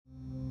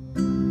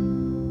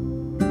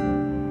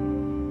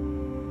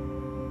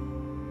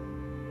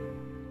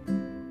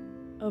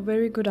A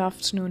very good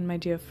afternoon, my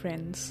dear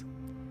friends.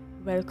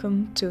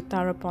 Welcome to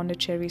Tara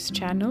Pondicherry's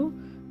channel,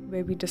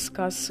 where we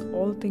discuss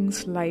all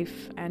things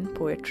life and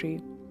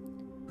poetry.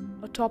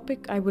 A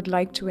topic I would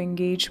like to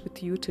engage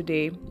with you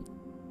today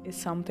is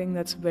something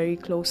that's very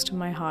close to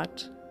my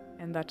heart,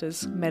 and that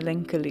is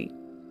melancholy.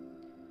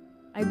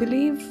 I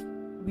believe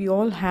we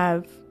all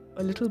have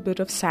a little bit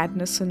of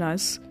sadness in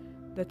us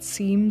that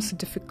seems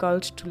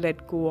difficult to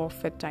let go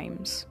of at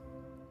times.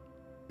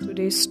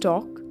 Today's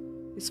talk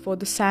is for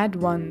the sad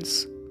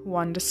ones who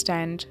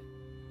understand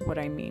what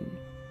I mean.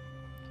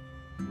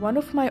 One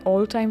of my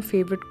all-time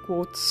favorite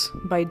quotes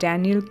by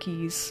Daniel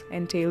Keyes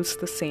entails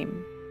the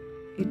same.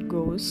 It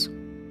goes,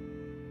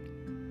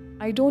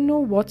 "I don't know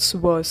what's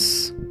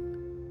worse,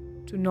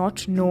 to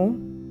not know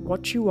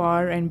what you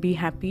are and be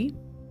happy,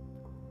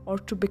 or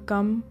to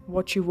become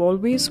what you've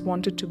always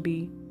wanted to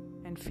be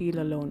and feel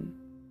alone."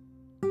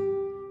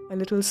 A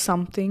little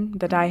something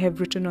that I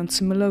have written on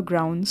similar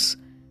grounds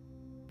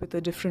with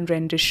a different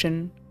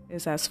rendition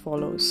is as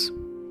follows.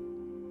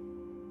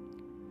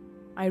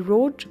 I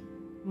rode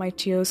my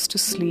tears to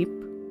sleep,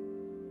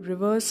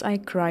 rivers I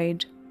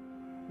cried,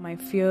 my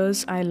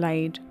fears I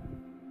lied,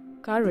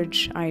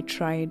 courage I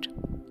tried.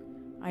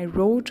 I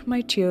rode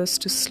my tears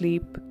to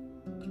sleep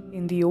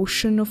in the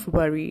ocean of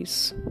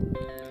worries.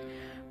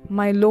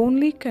 My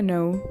lonely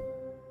canoe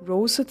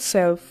rose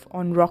itself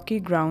on rocky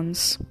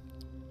grounds,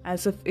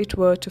 as if it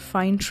were to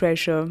find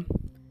treasure,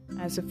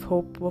 as if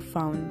hope were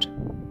found.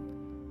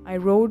 I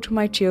rode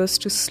my tears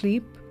to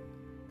sleep,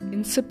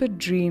 insipid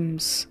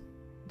dreams,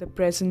 the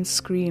present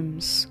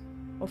screams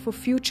of a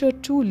future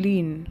too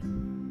lean.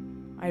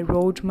 I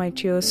rode my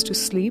tears to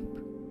sleep,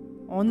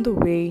 on the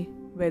way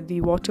where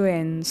the water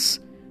ends,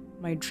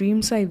 my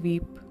dreams I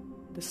weep,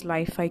 this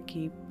life I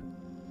keep.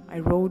 I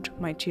rode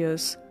my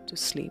tears to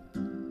sleep.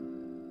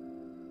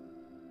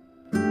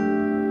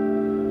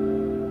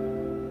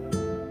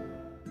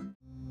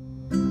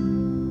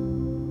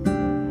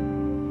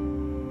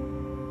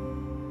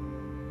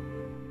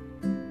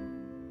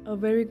 A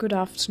very good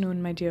afternoon,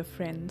 my dear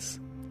friends.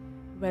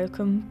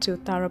 Welcome to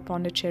Tara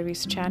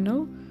Pondicherry's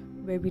channel,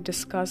 where we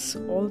discuss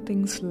all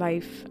things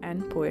life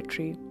and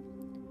poetry.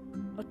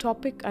 A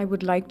topic I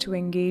would like to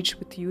engage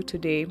with you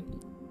today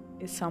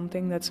is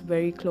something that's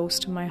very close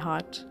to my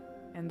heart,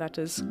 and that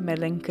is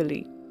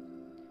melancholy.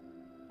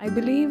 I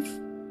believe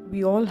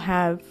we all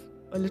have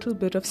a little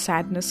bit of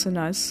sadness in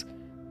us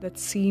that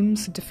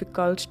seems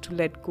difficult to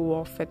let go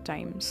of at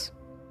times.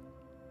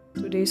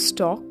 Today's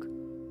talk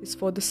is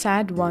for the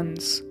sad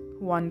ones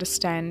who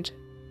understand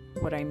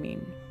what I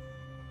mean.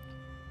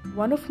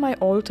 One of my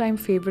all-time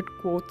favorite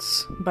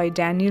quotes by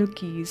Daniel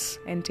Keyes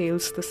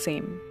entails the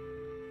same.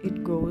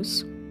 It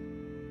goes,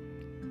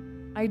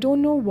 "I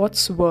don't know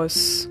what's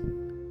worse,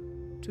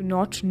 to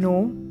not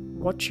know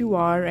what you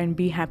are and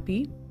be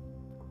happy,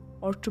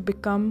 or to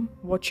become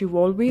what you've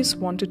always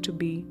wanted to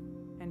be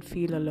and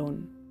feel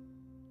alone."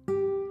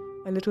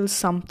 A little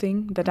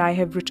something that I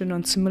have written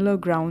on similar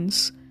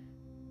grounds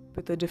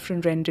with a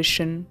different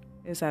rendition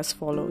is as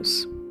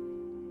follows.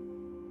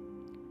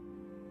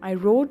 I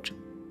rode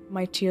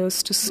my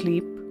tears to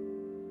sleep,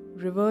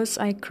 rivers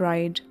I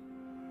cried,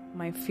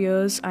 my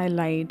fears I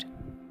lied,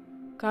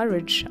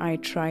 courage I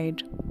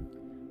tried.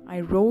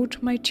 I rode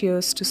my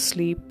tears to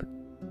sleep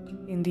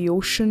in the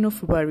ocean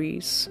of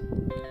worries.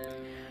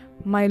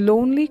 My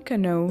lonely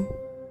canoe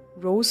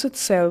rose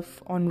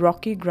itself on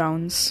rocky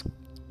grounds,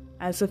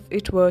 as if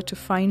it were to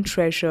find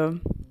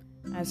treasure,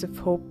 as if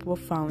hope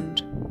were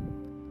found.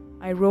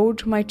 I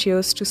rode my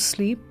tears to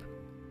sleep,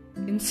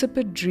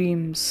 insipid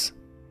dreams,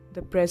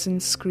 the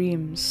present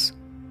screams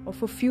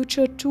of a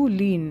future too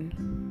lean.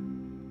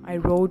 I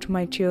rode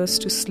my tears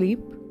to sleep,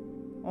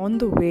 on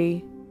the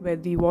way where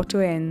the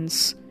water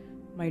ends,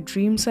 my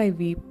dreams I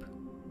weep,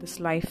 this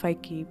life I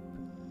keep.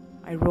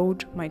 I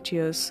rode my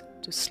tears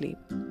to sleep.